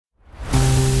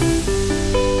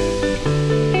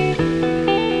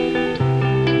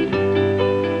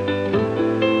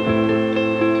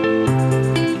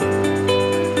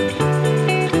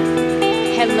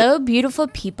beautiful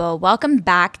people, welcome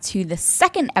back to the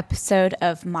second episode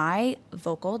of my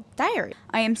vocal diary.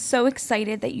 I am so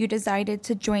excited that you decided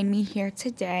to join me here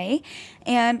today,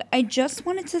 and I just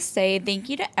wanted to say thank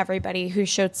you to everybody who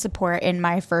showed support in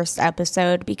my first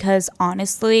episode because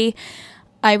honestly,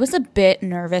 I was a bit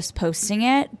nervous posting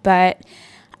it, but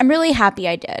I'm really happy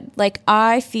I did.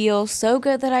 I feel so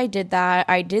good that I did that.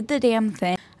 I did the damn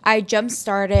thing. I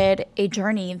jump-started a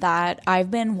journey that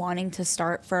I've been wanting to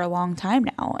start for a long time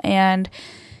now. And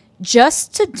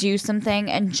just to do something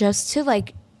and just to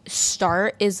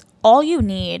start is all you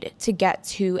need to get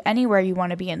to anywhere you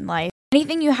want to be in life.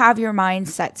 Anything you have your mind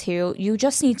set to, you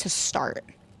just need to start.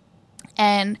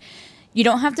 And you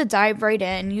don't have to dive right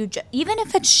in. Even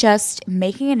if it's just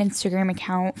making an Instagram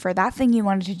account for that thing you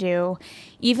wanted to do,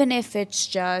 even if it's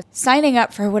just signing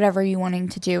up for whatever you're wanting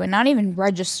to do and not even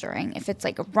registering, if it's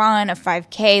a run, a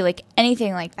 5K,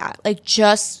 anything like that,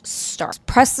 just start.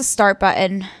 Press the start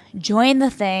button, join the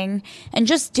thing, and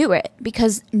just do it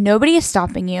because nobody is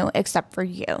stopping you except for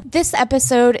you. This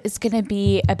episode is going to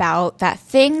be about that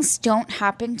things don't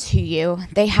happen to you,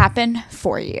 they happen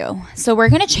for you. So we're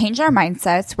going to change our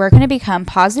mindsets, we're going to become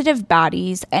positive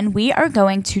bodies, and we are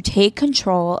going to take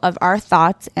control of our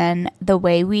thoughts and the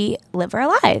way we live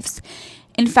our lives.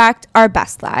 In fact, our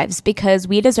best lives, because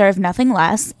we deserve nothing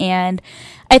less. And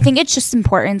I think it's just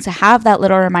important to have that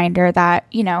little reminder that,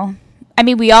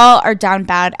 we all are down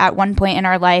bad at one point in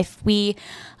our life. We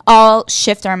all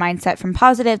shift our mindset from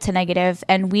positive to negative,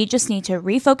 and we just need to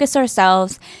refocus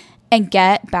ourselves and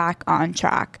get back on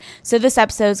track. So this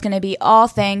episode is going to be all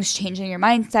things changing your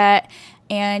mindset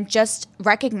and just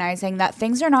recognizing that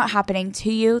things are not happening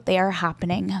to you, they are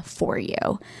happening for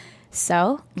you.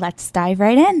 So let's dive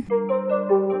right in.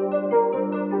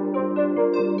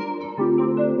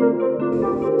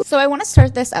 So I want to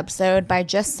start this episode by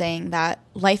just saying that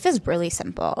life is really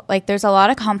simple. There's a lot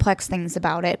of complex things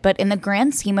about it, but in the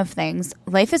grand scheme of things,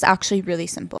 life is actually really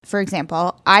simple. For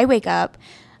example, I wake up,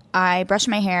 I brush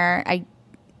my hair, I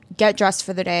get dressed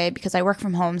for the day because I work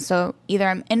from home. So either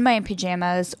I'm in my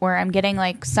pajamas or I'm getting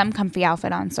some comfy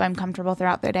outfit on so I'm comfortable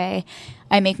throughout the day.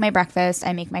 I make my breakfast,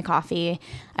 I make my coffee,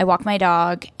 I walk my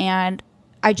dog, and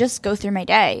I just go through my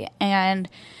day. And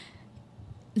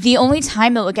the only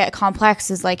time it will get complex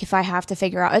is if I have to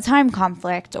figure out a time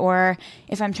conflict or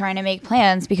if I'm trying to make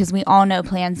plans, because we all know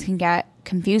plans can get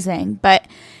confusing. But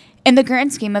in the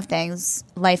grand scheme of things,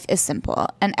 life is simple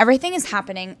and everything is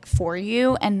happening for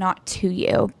you and not to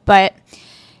you.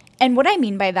 And what I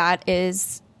mean by that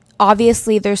is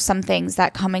obviously there's some things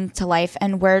that come into life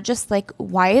and we're just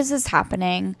why is this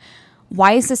happening?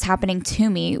 Why is this happening to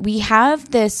me? We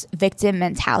have this victim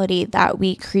mentality that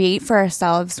we create for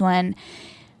ourselves when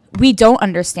we don't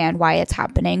understand why it's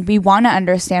happening. We want to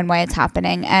understand why it's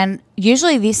happening. And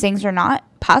usually these things are not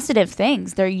positive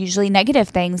things. They're usually negative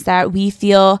things that we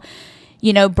feel,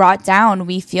 brought down.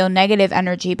 We feel negative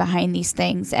energy behind these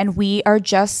things. And we are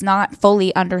just not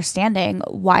fully understanding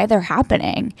why they're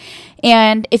happening.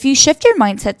 And if you shift your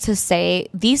mindset to say,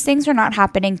 these things are not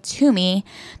happening to me,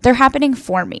 they're happening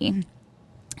for me.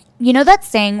 You know that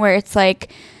saying where it's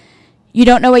you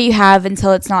don't know what you have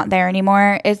until it's not there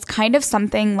anymore? It's kind of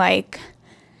something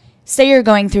say you're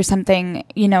going through something,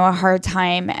 a hard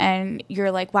time, and you're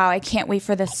wow, I can't wait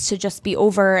for this to just be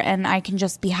over and I can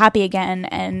just be happy again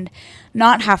and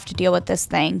not have to deal with this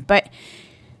thing. But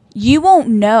you won't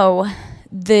know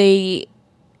the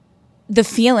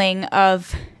feeling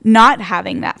of not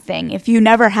having that thing if you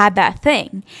never had that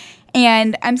thing.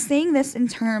 And I'm saying this in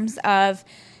terms of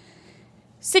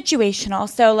situational.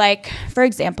 So for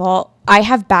example, I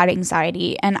have bad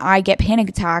anxiety and I get panic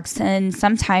attacks, and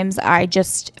sometimes I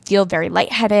just feel very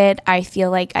lightheaded. I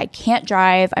feel I can't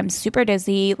drive. I'm super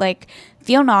dizzy,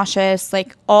 feel nauseous,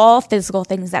 all physical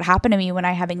things that happen to me when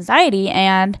I have anxiety.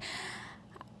 And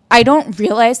I don't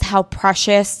realize how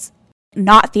precious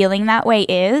not feeling that way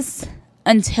is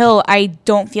until I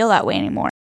don't feel that way anymore.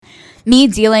 Me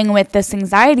dealing with this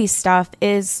anxiety stuff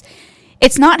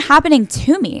it's not happening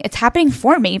to me. It's happening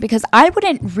for me because I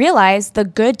wouldn't realize the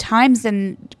good times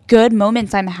and good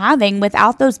moments I'm having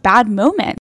without those bad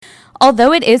moments.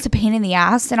 Although it is a pain in the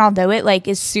ass and although it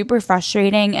is super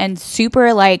frustrating and super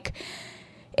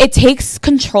it takes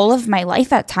control of my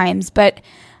life at times, but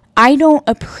I don't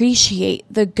appreciate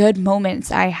the good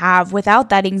moments I have without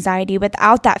that anxiety,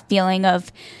 without that feeling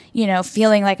of,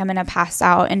 feeling like I'm going to pass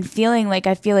out and feeling like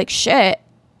I feel like shit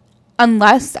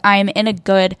unless I'm in a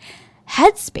good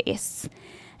headspace.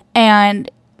 And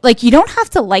you don't have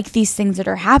to like these things that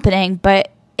are happening,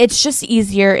 but it's just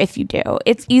easier if you do.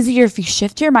 It's easier if you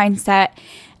shift your mindset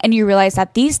and you realize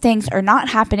that these things are not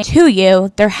happening to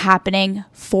you, they're happening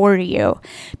for you.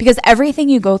 Because everything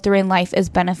you go through in life is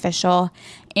beneficial,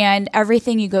 and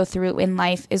everything you go through in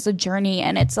life is a journey,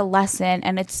 and it's a lesson,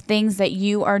 and it's things that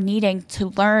you are needing to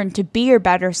learn to be your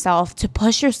better self, to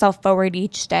push yourself forward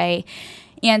each day,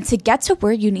 and to get to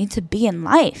where you need to be in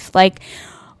life. Like,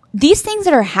 these things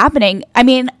that are happening, I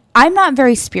mean, I'm not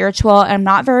very spiritual, I'm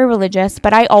not very religious,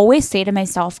 but I always say to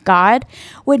myself, God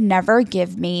would never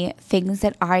give me things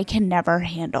that I can never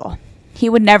handle. He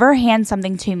would never hand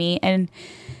something to me and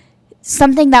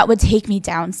something that would take me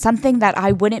down, something that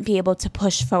I wouldn't be able to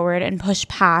push forward and push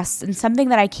past, and something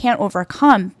that I can't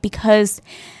overcome, because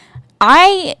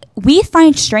we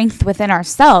find strength within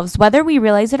ourselves, whether we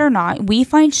realize it or not. We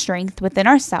find strength within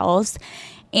ourselves,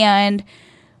 and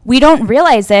we don't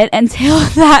realize it until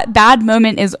that bad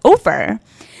moment is over.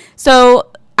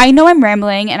 So I know I'm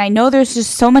rambling, and I know there's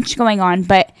just so much going on,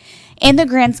 but in the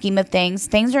grand scheme of things,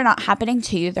 things are not happening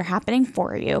to you, they're happening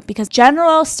for you. Because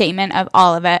general statement of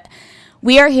all of it,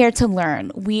 we are here to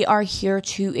learn. We are here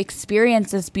to experience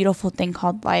this beautiful thing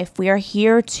called life. We are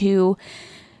here to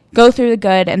go through the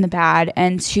good and the bad,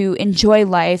 and to enjoy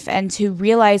life, and to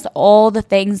realize all the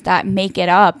things that make it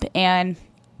up. And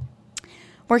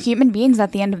we're human beings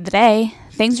at the end of the day.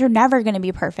 Things are never going to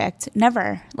be perfect.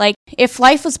 Never. Like, if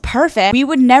life was perfect, we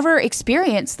would never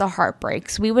experience the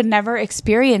heartbreaks. We would never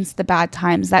experience the bad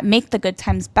times that make the good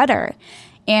times better.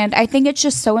 And I think it's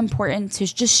just so important to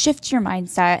just shift your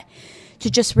mindset, to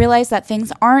just realize that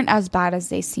things aren't as bad as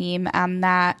they seem, and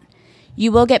that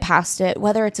you will get past it,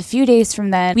 whether it's a few days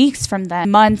from then, weeks from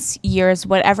then, months, years,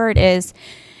 whatever it is.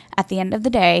 At the end of the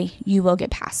day, you will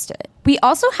get past it. We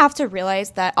also have to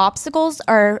realize that obstacles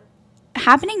are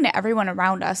happening to everyone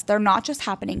around us. They're not just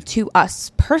happening to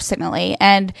us personally.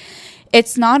 And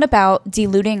it's not about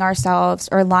deluding ourselves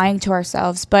or lying to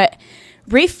ourselves, but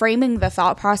reframing the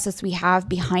thought process we have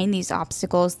behind these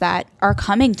obstacles that are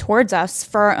coming towards us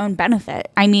for our own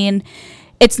benefit. I mean,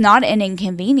 it's not an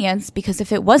inconvenience, because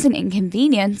if it was an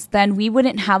inconvenience, then we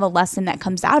wouldn't have a lesson that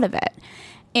comes out of it.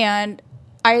 And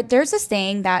there's a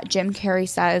saying that Jim Carrey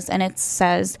says, and it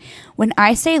says, when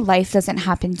I say life doesn't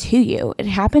happen to you, it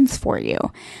happens for you.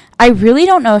 I really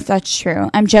don't know if that's true.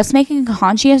 I'm just making a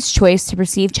conscious choice to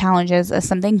perceive challenges as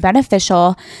something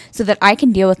beneficial so that I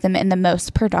can deal with them in the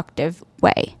most productive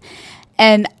way.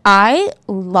 And I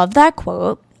love that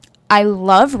quote. I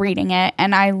love reading it,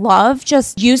 and I love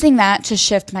just using that to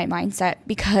shift my mindset,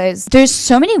 because there's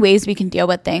so many ways we can deal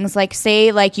with things. Like,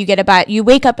 say, like, you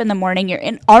wake up in the morning, you're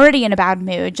already in a bad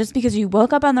mood just because you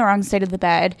woke up on the wrong side of the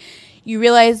bed. You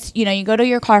realize, you go to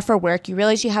your car for work, you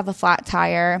realize you have a flat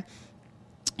tire,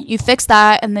 you fix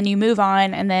that, and then you move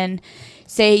on. And then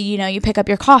say, you pick up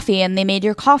your coffee and they made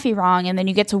your coffee wrong, and then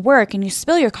you get to work and you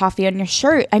spill your coffee on your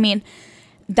shirt. I mean,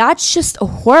 that's just a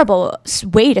horrible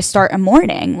way to start a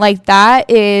morning. Like, that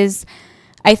is,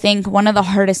 I think, one of the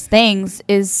hardest things,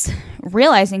 is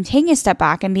realizing, taking a step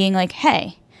back and being like,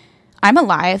 hey, I'm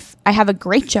alive. I have a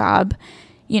great job.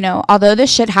 Although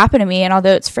this shit happened to me, and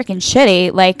although it's freaking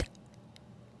shitty, like,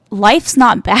 life's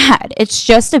not bad. It's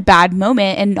just a bad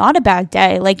moment and not a bad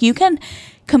day. Like, you can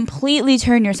completely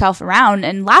turn yourself around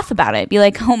and laugh about it. Be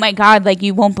like, oh my God, like,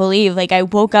 you won't believe, like, I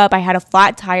woke up, I had a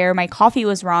flat tire, my coffee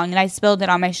was wrong, and I spilled it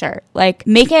on my shirt. Like,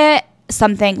 make it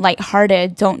something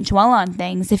lighthearted. Don't dwell on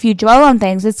things. If you dwell on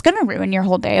things, it's going to ruin your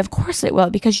whole day. Of course it will,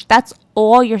 because that's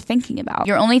all you're thinking about.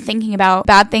 You're only thinking about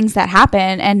bad things that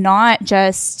happen, and not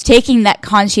just taking that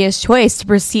conscious choice to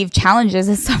perceive challenges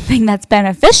as something that's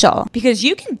beneficial, because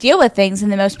you can deal with things in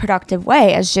the most productive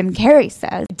way. As Jim Carrey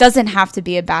says, it doesn't have to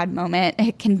be a bad moment.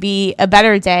 It can be a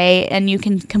better day, and you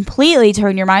can completely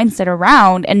turn your mindset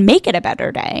around and make it a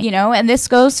better day, and this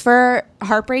goes for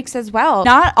heartbreaks as well.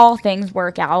 Not all things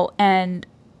work out, and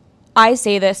I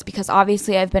say this because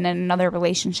obviously I've been in another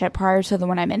relationship prior to the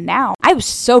one I'm in now. I was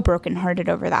so brokenhearted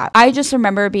over that. I just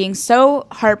remember being so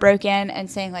heartbroken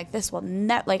and saying, like, this will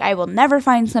I will never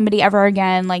find somebody ever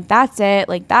again. Like, that's it.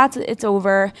 Like, it's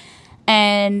over.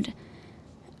 And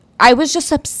I was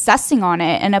just obsessing on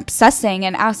it and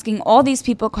asking all these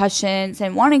people questions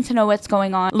and wanting to know what's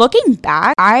going on. Looking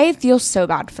back, I feel so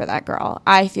bad for that girl.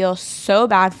 I feel so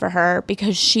bad for her,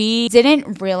 because she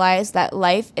didn't realize that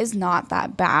life is not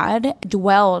that bad.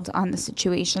 Dwelled on the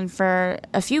situation for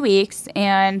a few weeks,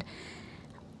 and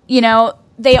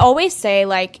they always say,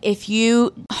 like, if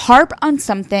you harp on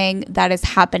something that is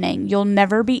happening, you'll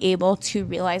never be able to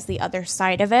realize the other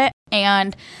side of it.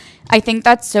 And I think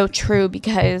that's so true,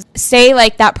 because say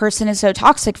like that person is so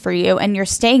toxic for you and you're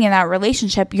staying in that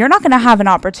relationship, you're not going to have an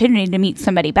opportunity to meet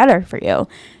somebody better for you.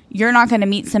 You're not going to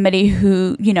meet somebody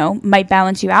who, you know, might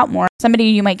balance you out more, somebody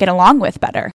you might get along with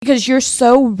better, because you're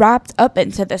so wrapped up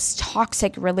into this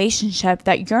toxic relationship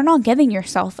that you're not giving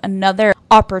yourself another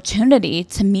opportunity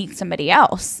to meet somebody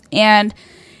else. And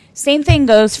same thing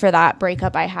goes for that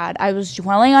breakup I had. I was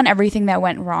dwelling on everything that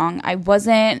went wrong. I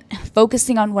wasn't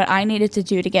focusing on what I needed to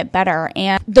do to get better.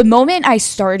 And the moment I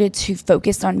started to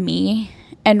focus on me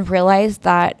and realize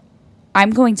that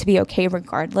I'm going to be okay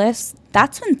regardless,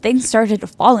 that's when things started to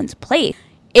fall into place.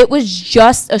 It was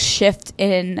just a shift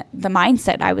in the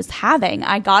mindset I was having.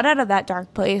 I got out of that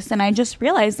dark place and I just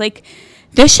realized, like,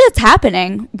 this shit's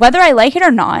happening, whether I like it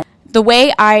or not. The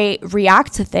way I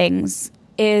react to things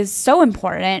is so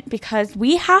important, because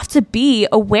we have to be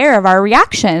aware of our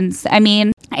reactions. I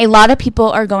mean, a lot of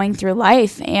people are going through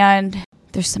life, and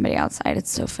there's somebody outside.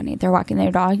 It's so funny. They're walking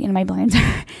their dog and my blinds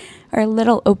are a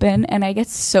little open, and I get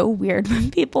so weird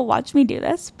when people watch me do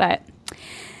this, but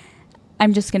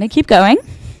I'm just going to keep going.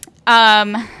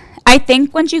 I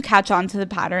think once you catch on to the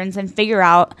patterns and figure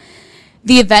out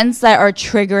the events that are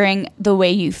triggering the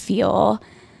way you feel,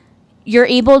 you're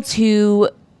able to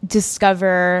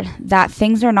discover that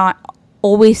things are not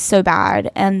always so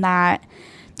bad, and that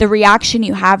the reaction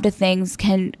you have to things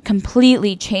can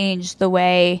completely change the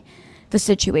way the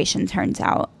situation turns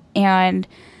out. And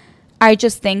I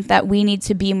just think that we need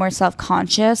to be more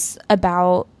self-conscious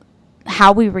about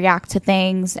how we react to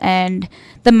things and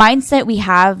the mindset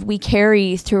we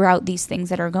carry throughout these things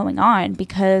that are going on,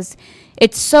 because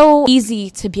it's so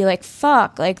easy to be like,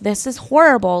 fuck, like, this is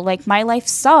horrible, like, my life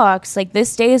sucks, like,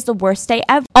 this day is the worst day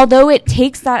ever. Although it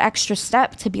takes that extra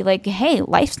step to be like, hey,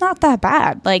 life's not that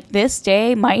bad. Like, this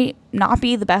day might not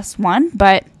be the best one,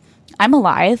 but I'm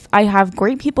alive. I have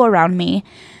great people around me.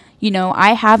 You know,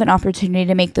 I have an opportunity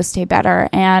to make this day better.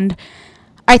 And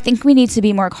I think we need to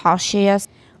be more cautious.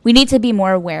 We need to be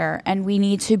more aware, and we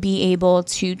need to be able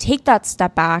to take that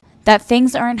step back, that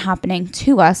things aren't happening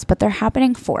to us, but they're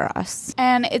happening for us.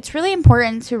 And it's really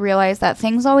important to realize that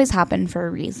things always happen for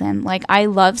a reason. Like, I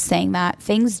love saying that.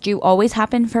 Things do always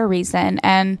happen for a reason.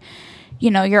 And, you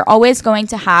know, you're always going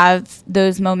to have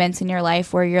those moments in your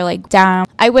life where you're like, damn,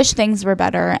 I wish things were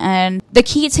better. And the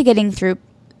key to getting through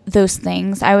those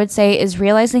things, I would say, is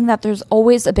realizing that there's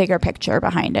always a bigger picture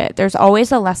behind it. There's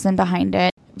always a lesson behind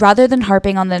it. Rather than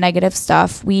harping on the negative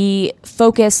stuff, we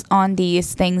focus on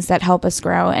these things that help us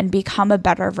grow and become a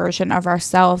better version of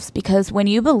ourselves. Because when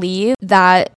you believe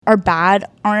that our bad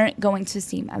aren't going to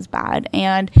seem as bad,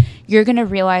 and you're going to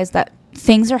realize that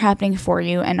things are happening for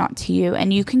you and not to you,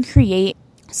 and you can create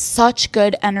such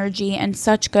good energy and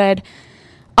such good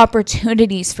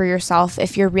opportunities for yourself.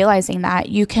 If you're realizing that,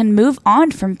 you can move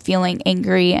on from feeling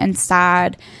angry and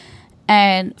sad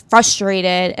and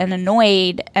frustrated and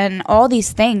annoyed and all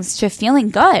these things to feeling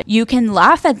good. You can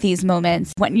laugh at these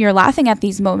moments. When you're laughing at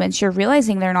these moments, you're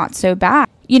realizing they're not so bad.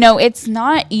 You know, it's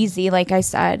not easy, like I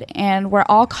said, and we're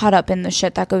all caught up in the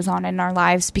shit that goes on in our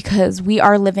lives because we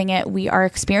are living it, we are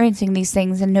experiencing these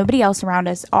things, and nobody else around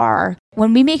us are.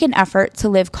 When we make an effort to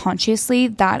live consciously,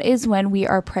 that is when we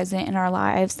are present in our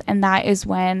lives, and that is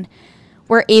when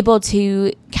we're able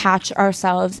to catch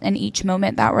ourselves in each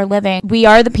moment that we're living. We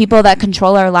are the people that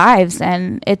control our lives,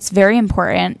 and it's very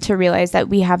important to realize that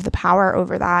we have the power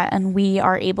over that, and we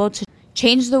are able to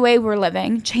change the way we're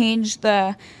living, change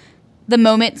the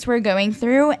moments we're going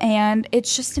through, and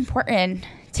it's just important.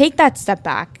 Take that step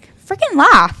back. Freaking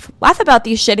laugh about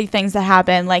these shitty things that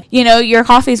happen. Like, you know, your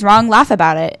coffee's wrong, laugh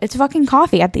about it. It's fucking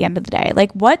coffee at the end of the day.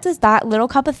 Like, what does that little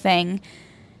cup of thing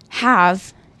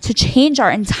have to change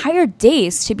our entire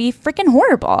days to be freaking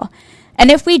horrible? And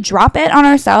if we drop it on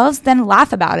ourselves, then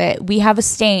laugh about it. We have a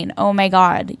stain. Oh my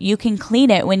God, you can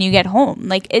clean it when you get home.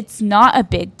 Like, it's not a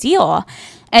big deal.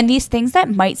 And these things that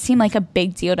might seem like a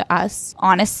big deal to us,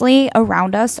 honestly,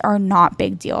 around us are not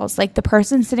big deals. Like, the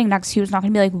person sitting next to you is not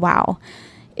going to be like, wow,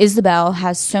 Isabel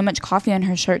has so much coffee on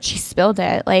her shirt, she spilled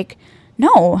it. Like,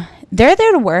 no, they're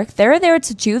there to work. They're there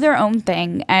to do their own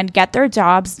thing and get their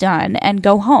jobs done and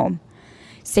go home.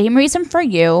 Same reason for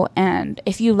you. And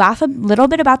if you laugh a little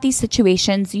bit about these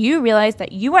situations, you realize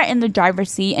that you are in the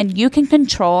driver's seat and you can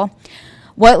control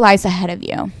what lies ahead of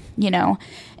you. You know,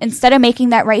 instead of making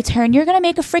that right turn, you're going to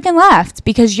make a freaking left,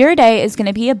 because your day is going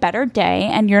to be a better day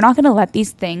and you're not going to let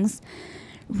these things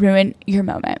ruin your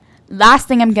moment. Last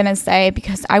thing I'm going to say,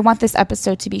 because I want this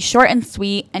episode to be short and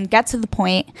sweet and get to the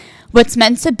point, what's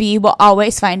meant to be will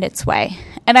always find its way.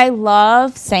 And I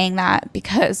love saying that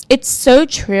because it's so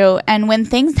true. And when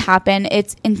things happen,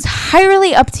 it's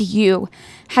entirely up to you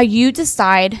how you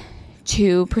decide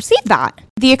to perceive that.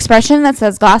 The expression that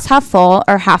says glass half full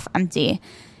or half empty,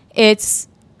 it's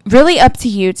really up to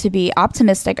you to be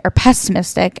optimistic or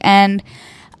pessimistic. And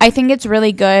I think it's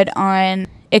really good on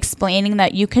explaining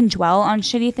that you can dwell on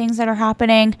shitty things that are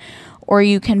happening, or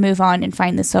you can move on and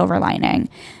find the silver lining.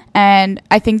 And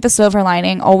I think the silver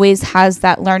lining always has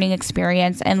that learning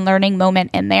experience and learning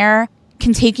moment in there,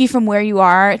 can take you from where you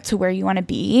are to where you want to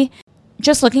be.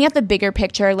 Just looking at the bigger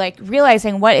picture, like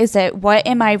realizing what is it? What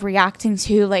am I reacting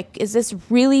to? Like, is this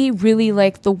really, really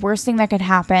like the worst thing that could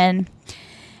happen?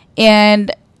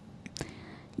 And,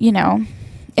 you know,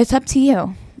 it's up to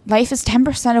you. Life is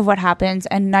 10% of what happens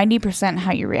and 90%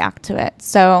 how you react to it.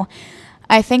 So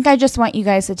I think I just want you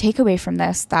guys to take away from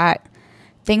this that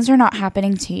things are not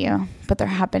happening to you, but they're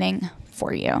happening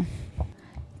for you.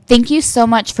 Thank you so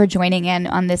much for joining in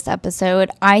on this episode.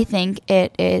 I think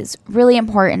it is really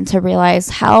important to realize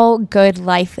how good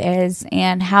life is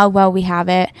and how well we have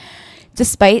it,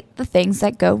 despite the things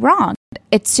that go wrong.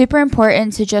 It's super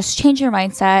important to just change your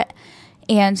mindset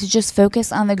and to just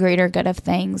focus on the greater good of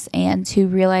things and to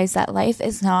realize that life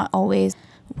is not always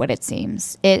what it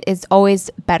seems. It is always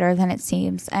better than it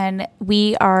seems, and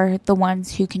we are the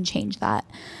ones who can change that.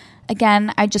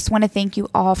 Again, I just want to thank you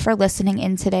all for listening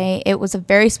in today. It was a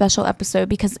very special episode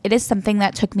because it is something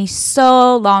that took me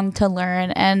so long to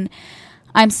learn, and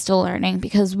I'm still learning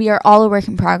because we are all a work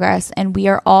in progress and we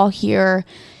are all here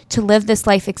to live this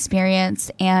life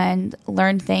experience and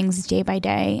learn things day by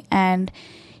day and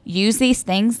use these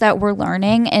things that we're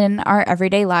learning in our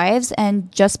everyday lives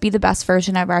and just be the best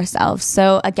version of ourselves.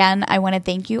 So again, I want to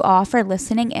thank you all for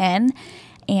listening in.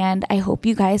 And I hope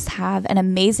you guys have an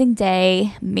amazing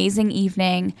day, amazing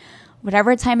evening,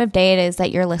 whatever time of day it is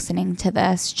that you're listening to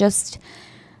this. Just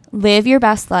live your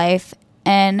best life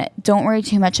and don't worry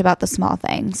too much about the small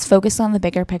things. Focus on the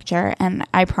bigger picture, and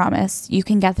I promise you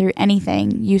can get through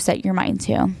anything you set your mind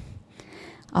to.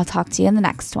 I'll talk to you in the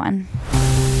next one.